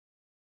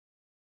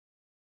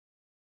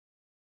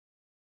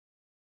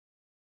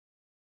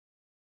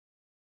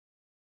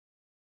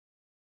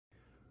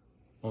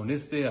On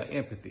this day of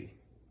empathy,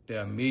 there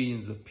are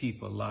millions of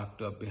people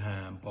locked up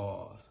behind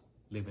bars,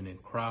 living in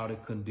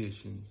crowded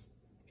conditions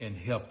and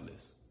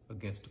helpless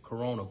against the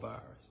coronavirus.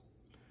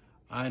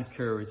 I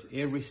encourage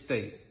every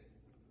state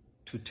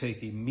to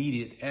take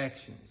immediate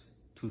actions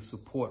to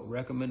support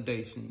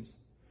recommendations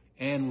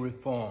and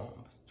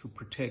reforms to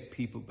protect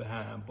people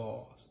behind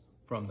bars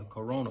from the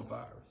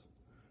coronavirus.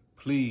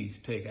 Please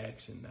take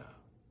action now.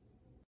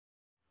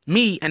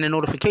 Me and the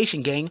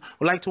Notification Gang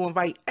would like to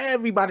invite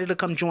everybody to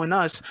come join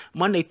us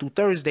Monday through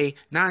Thursday,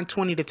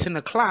 9:20 to 10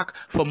 o'clock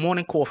for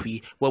Morning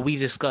Coffee, where we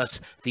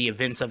discuss the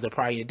events of the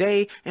prior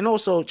day and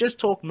also just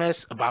talk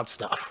mess about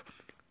stuff.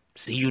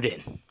 See you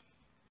then.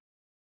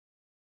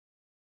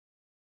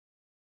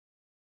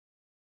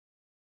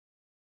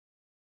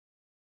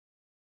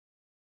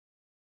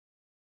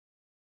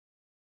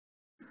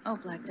 Oh,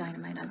 Black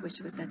Dynamite, I wish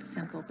it was that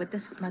simple, but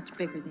this is much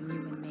bigger than you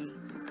and me.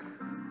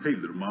 Hey,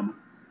 little mama.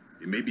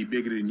 It may be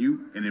bigger than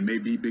you, and it may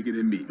be bigger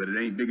than me, but it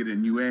ain't bigger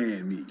than you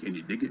and me. Can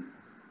you dig it?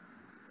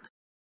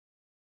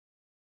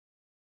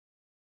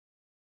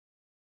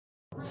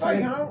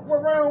 Say, huh?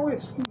 What wrong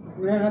with you?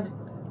 Man,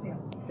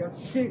 I got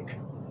sick.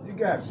 You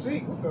got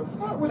sick? What the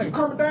fuck? What you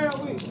coming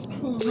down with?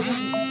 I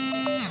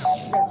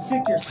got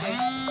sick yesterday.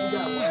 You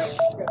got what?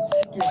 I got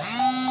sick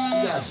yesterday.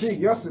 You got sick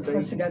yesterday. I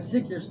got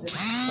sick yesterday.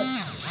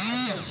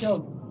 I gotta tell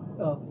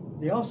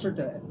the officer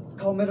to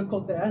call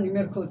I need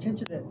medical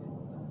attention that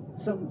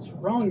something's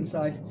wrong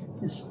inside.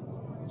 And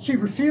she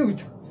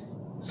refused.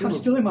 I'm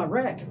still in my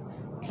rack.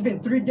 It's been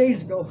 3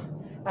 days ago.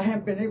 I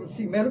haven't been able to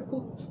see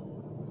medical.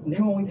 And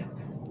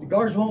the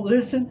guards won't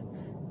listen.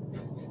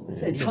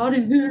 It's hot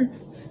in here.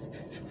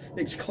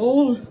 It's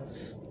cold.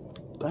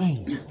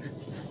 Dang.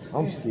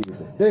 I'm scared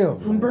to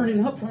death. I'm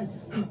burning up right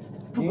now.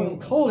 I'm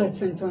cold at the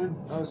same time.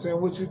 I'm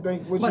saying, what you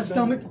think? My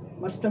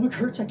stomach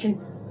hurts. I can't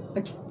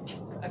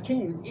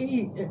even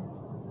eat.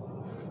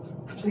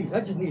 Please, I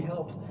just need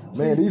help.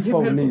 Man, these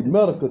folks need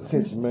medical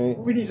attention,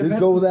 man. We need this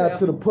goes out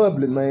to the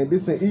public, man.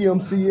 This in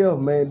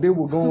EMCF, man. This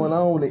was going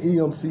on in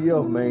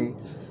EMCF, man.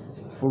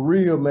 For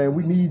real, man.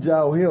 We need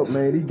y'all help,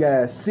 man. These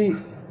guys sick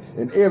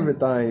and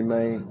everything,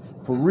 man.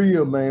 For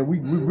real, man. We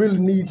really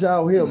need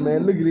y'all help,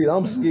 man. Look at it.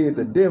 I'm scared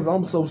to death.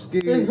 I'm so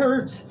scared. It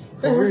hurts.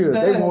 For real.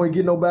 They won't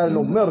get nobody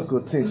no medical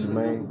attention,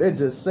 man. They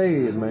just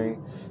sad, man.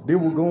 This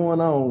was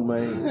going on,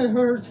 man. It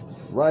hurts.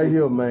 Right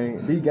here,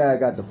 man. These guys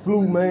got the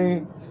flu,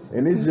 man.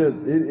 And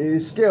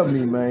it scared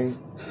me, man.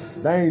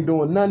 They ain't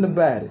doing nothing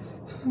about it.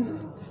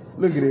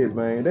 Look at it,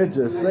 man. That's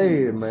just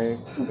sad, man.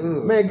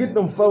 Man, get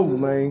them folks,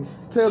 man.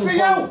 Tell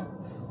them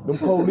them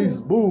police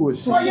is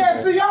bullshit. Well,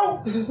 yeah,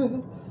 CO.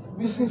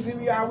 We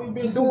see how we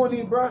been doing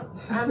it, bro.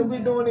 How we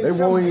doing it? They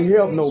won't even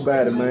help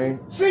nobody, man.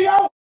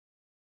 CO.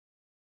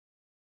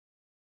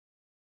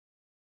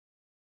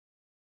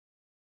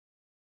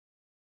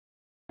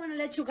 I want to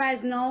let you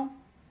guys know.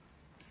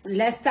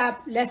 Let's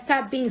stop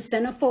being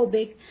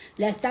xenophobic.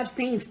 Let's stop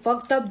saying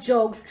fucked up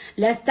jokes.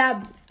 Let's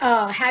stop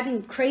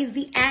having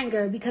crazy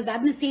anger, because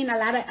I've been seeing a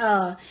lot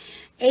of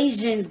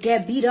Asians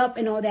get beat up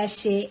and all that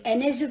shit.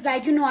 And it's just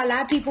like, you know, a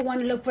lot of people want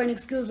to look for an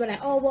excuse, but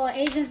like, oh, well,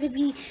 Asians, they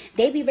be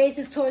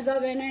racist towards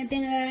us and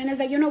everything. And it's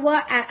like, you know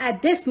what?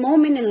 At this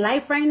moment in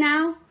life right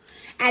now,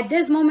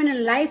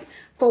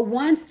 for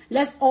once,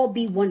 let's all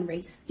be one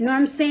race. You know what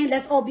I'm saying?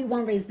 Let's all be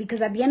one race,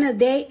 because at the end of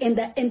the day, in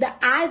the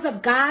eyes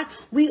of God,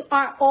 we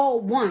are all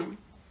one.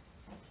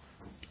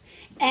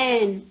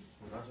 And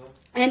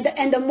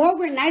the more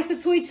we're nicer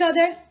to each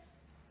other,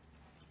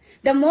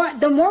 the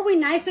more we're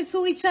nicer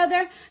to each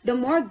other, the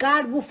more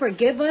God will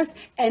forgive us,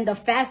 and the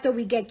faster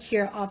we get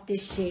cured off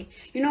this shit.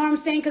 You know what I'm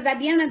saying? Because at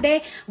the end of the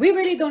day, we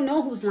really don't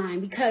know who's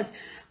lying, because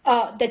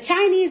the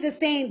Chinese is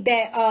saying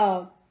that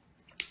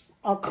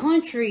a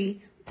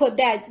country put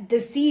that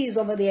disease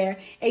over there,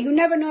 and you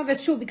never know if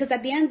it's true, because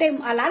at the end of the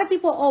day, a lot of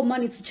people owe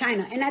money to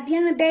China, and at the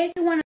end of the day,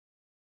 they want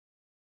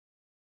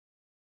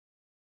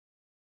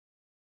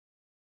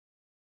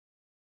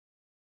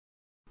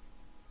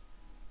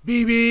to.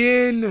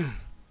 BBN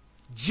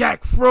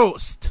Jack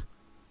Frost.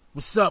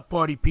 What's up,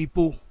 party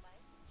people?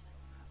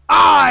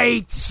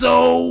 Alright,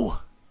 so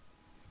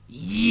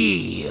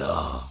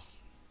yeah.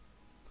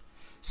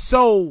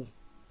 So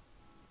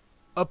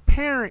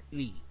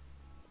apparently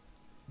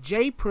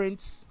Jay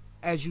Prince,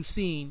 as you've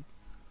seen,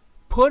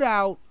 put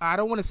out, I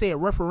don't want to say a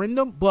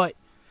referendum, but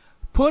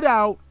put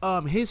out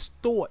his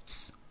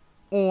thoughts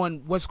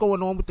on what's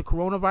going on with the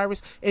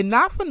coronavirus. And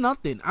not for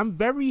nothing, I'm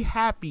very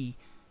happy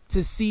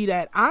to see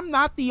that I'm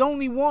not the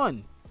only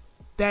one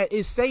that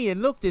is saying,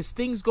 look, there's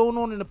things going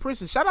on in the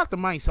prison. Shout out to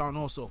my son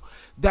also.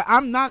 That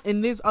I'm not,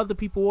 and there's other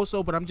people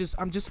also, but I'm just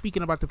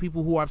speaking about the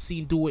people who I've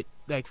seen do it,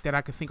 like, that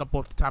I can think up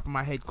off the top of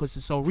my head because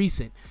it's so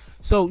recent.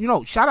 So, you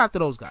know, shout out to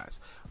those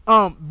guys.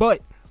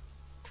 But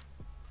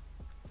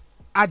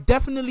I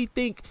definitely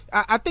think,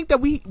 I think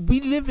that we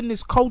live in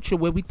this culture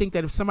where we think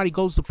that if somebody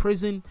goes to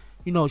prison,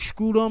 you know,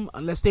 screw them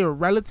unless they're a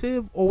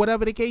relative or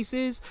whatever the case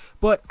is.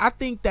 But I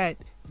think that,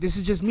 this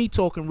is just me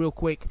talking real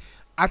quick,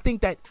 I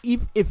think that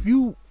if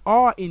you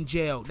are in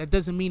jail, that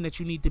doesn't mean that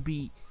you need to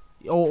be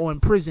or in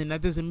prison,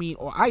 that doesn't mean,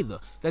 or either,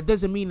 that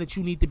doesn't mean that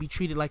you need to be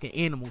treated like an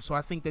animal. So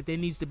I think that there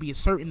needs to be a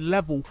certain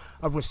level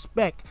of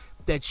respect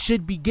that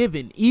should be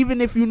given,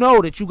 even if you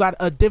know that you got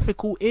a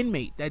difficult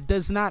inmate. That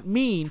does not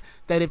mean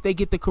that if they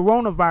get the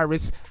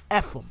coronavirus,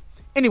 F them.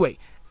 Anyway,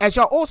 as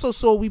y'all also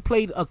saw, we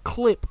played a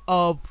clip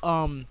of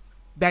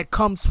that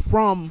comes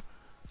from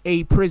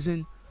a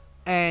prison,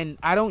 and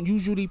I don't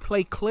usually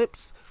play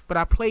clips, but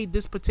I played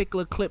this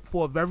particular clip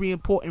for a very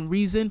important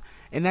reason,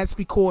 and that's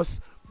because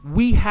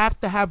we have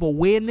to have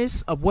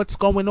awareness of what's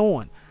going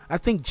on. I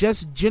think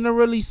just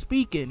generally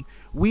speaking,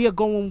 we are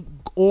going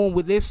on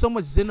with, there's so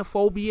much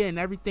xenophobia and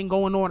everything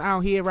going on out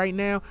here right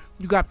now.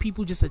 You got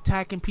people just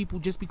attacking people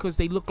just because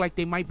they look like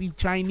they might be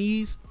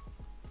Chinese.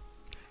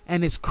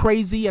 And it's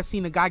crazy. I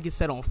seen a guy get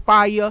set on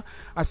fire.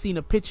 I seen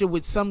a picture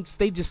with some,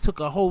 they just took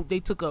a whole,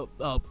 they took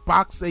a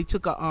box, they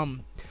took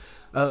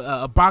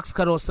a box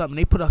cut or something.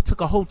 They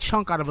took a whole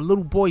chunk out of a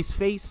little boy's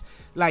face.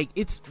 Like,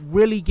 it's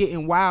really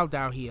getting wild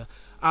out here.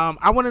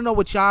 I want to know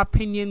what your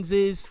opinions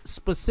is.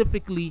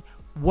 Specifically,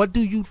 what do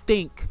you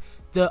think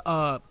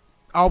the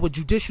our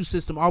judicial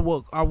system,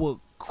 our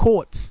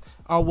courts,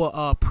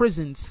 our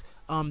prisons,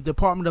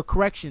 Department of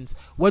Corrections,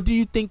 what do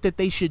you think that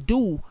they should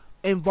do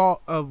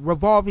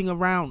revolving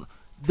around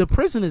the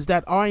prisoners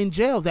that are in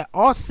jail, that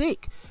are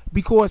sick?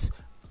 Because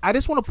I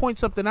just want to point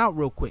something out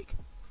real quick.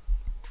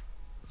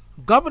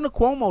 Governor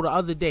Cuomo the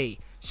other day,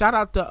 shout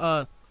out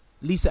to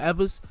Lisa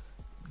Evers,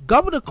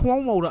 Governor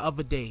Cuomo the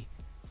other day,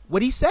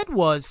 what he said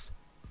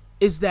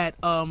is that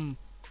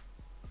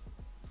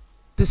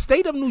the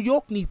state of New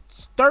York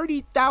needs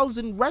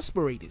 30,000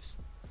 respirators.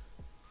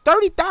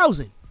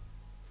 30,000.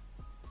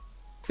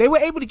 They were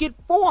able to get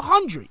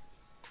 400.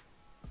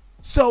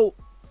 So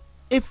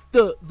if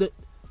the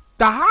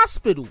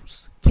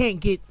hospitals can't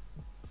get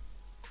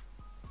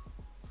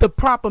the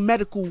proper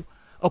medical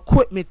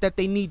equipment that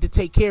they need to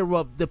take care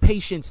of the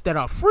patients that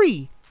are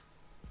free,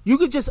 you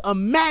could just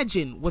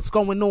imagine what's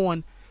going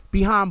on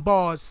behind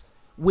bars,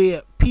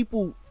 where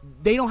people,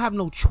 they don't have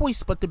no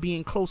choice but to be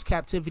in close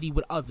captivity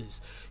with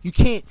others. You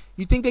think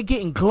they're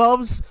getting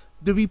gloves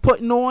to be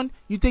putting on?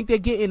 You think they're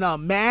getting a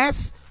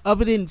mask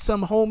other than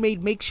some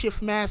homemade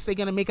makeshift mask they're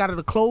gonna make out of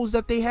the clothes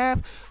that they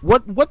have?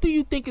 What do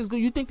you think is good?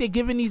 You think they're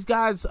giving these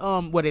guys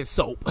it's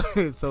soap?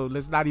 So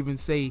let's not even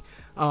say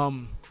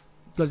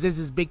because there's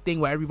this big thing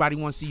where everybody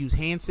wants to use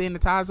hand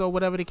sanitizer or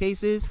whatever the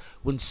case is,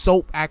 when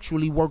soap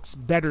actually works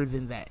better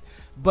than that.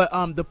 But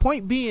the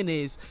point being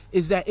is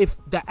that if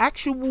the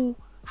actual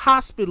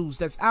hospitals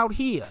that's out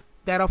here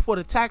that are for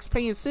the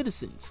tax-paying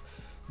citizens,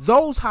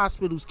 those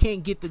hospitals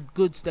can't get the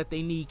goods that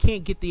they need,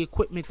 can't get the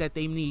equipment that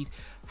they need,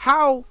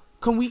 how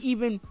can we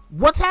even,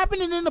 what's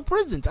happening in the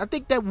prisons? I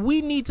think that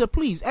we need to,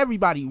 please,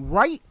 everybody,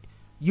 write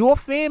your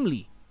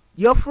family,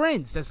 your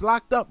friends that's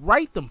locked up,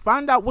 write them,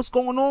 find out what's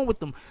going on with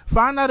them,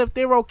 find out if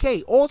they're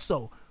okay.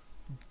 Also,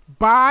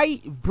 buy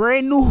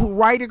brand new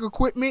writing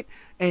equipment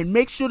and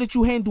make sure that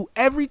you handle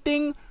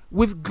everything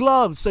with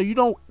gloves so you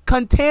don't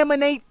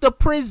contaminate the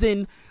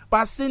prison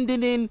by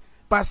sending it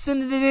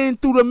in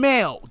through the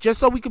mail. Just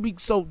so we could be,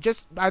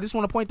 I just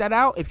want to point that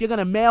out. If you're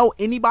gonna mail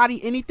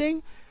anybody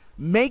anything,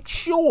 make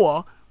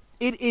sure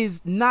it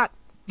is not,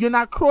 you're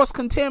not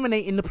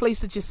cross-contaminating the place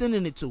that you're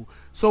sending it to.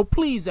 So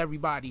please,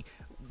 everybody,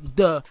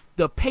 the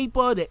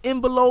paper, the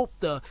envelope,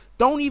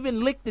 don't even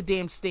lick the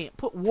damn stamp.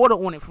 Put water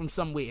on it from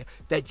somewhere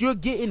that you're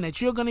getting,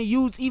 that you're gonna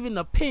use. Even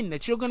the pen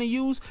that you're gonna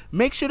use,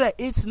 make sure that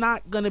it's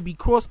not gonna be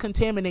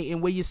cross-contaminating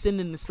where you're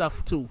sending the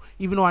stuff to.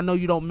 Even though I know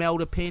you don't mail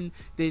the pen,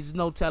 there's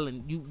no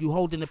telling. You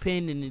holding the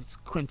pen and it's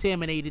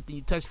contaminated, then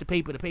you touch the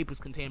paper's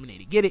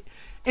contaminated. Get it?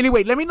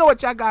 Anyway, let me know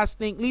what y'all guys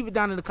think. Leave it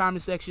down in the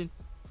comment section.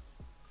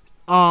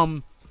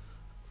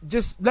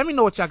 Just let me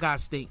know what y'all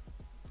guys think.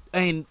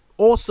 And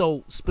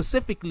also,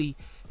 specifically,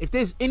 if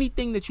there's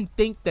anything that you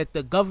think that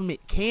the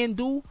government can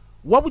do,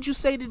 what would you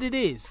say that it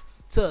is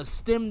to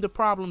stem the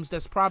problems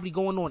that's probably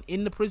going on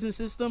in the prison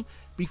system?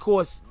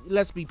 Because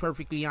let's be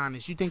perfectly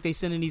honest, you think they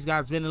sending these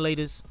guys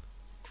ventilators?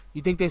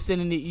 You think they're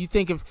sending it? You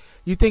think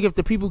if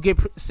the people get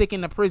sick in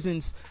the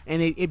prisons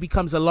and it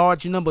becomes a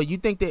large number, you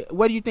think that,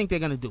 what do you think they're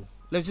gonna do?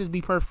 Let's just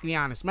be perfectly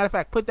honest. Matter of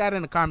fact, put that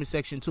in the comment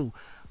section too.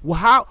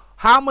 Well,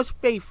 how much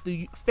faith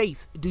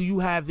do you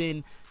have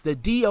in the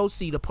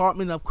DOC,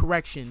 Department of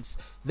Corrections,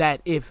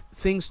 that if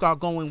things start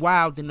going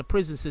wild in the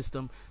prison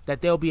system,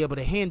 that they'll be able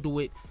to handle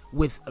it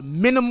with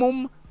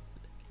minimum,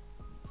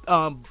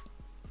 I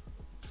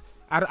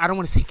don't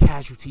want to say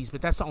casualties,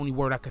 but that's the only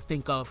word I could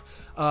think of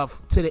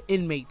to the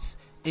inmates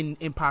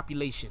in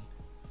population.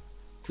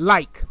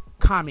 Like,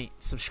 comment,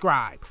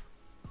 subscribe,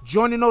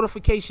 join the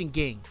notification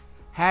gang.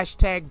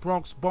 Hashtag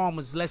Bronx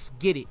Bombers. Let's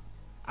get it.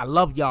 I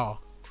love y'all.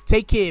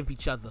 Take care of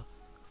each other.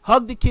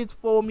 Hug the kids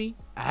for me.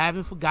 I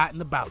haven't forgotten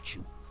about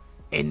you.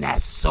 And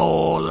that's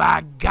all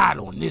I got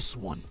on this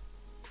one.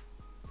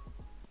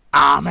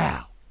 I'm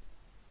out.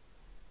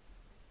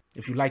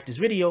 If you like this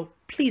video,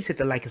 please hit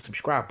the like and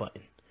subscribe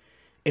button.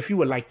 If you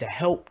would like to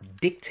help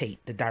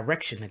dictate the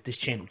direction that this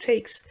channel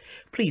takes,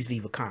 please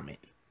leave a comment.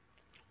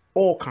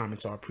 All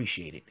comments are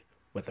appreciated,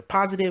 whether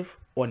positive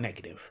or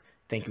negative.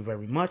 Thank you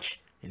very much.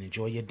 and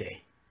enjoy your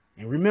day.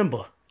 And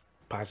remember,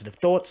 positive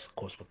thoughts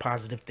cause for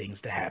positive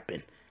things to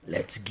happen.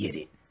 Let's get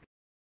it.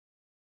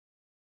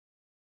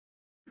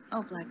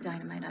 Oh, Black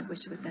Dynamite, I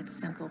wish it was that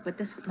simple, but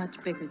this is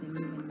much bigger than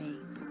you and me.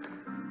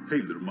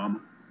 Hey, little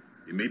mama,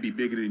 it may be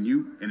bigger than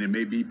you, and it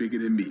may be bigger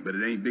than me, but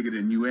it ain't bigger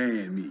than you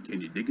and me.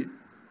 Can you dig it?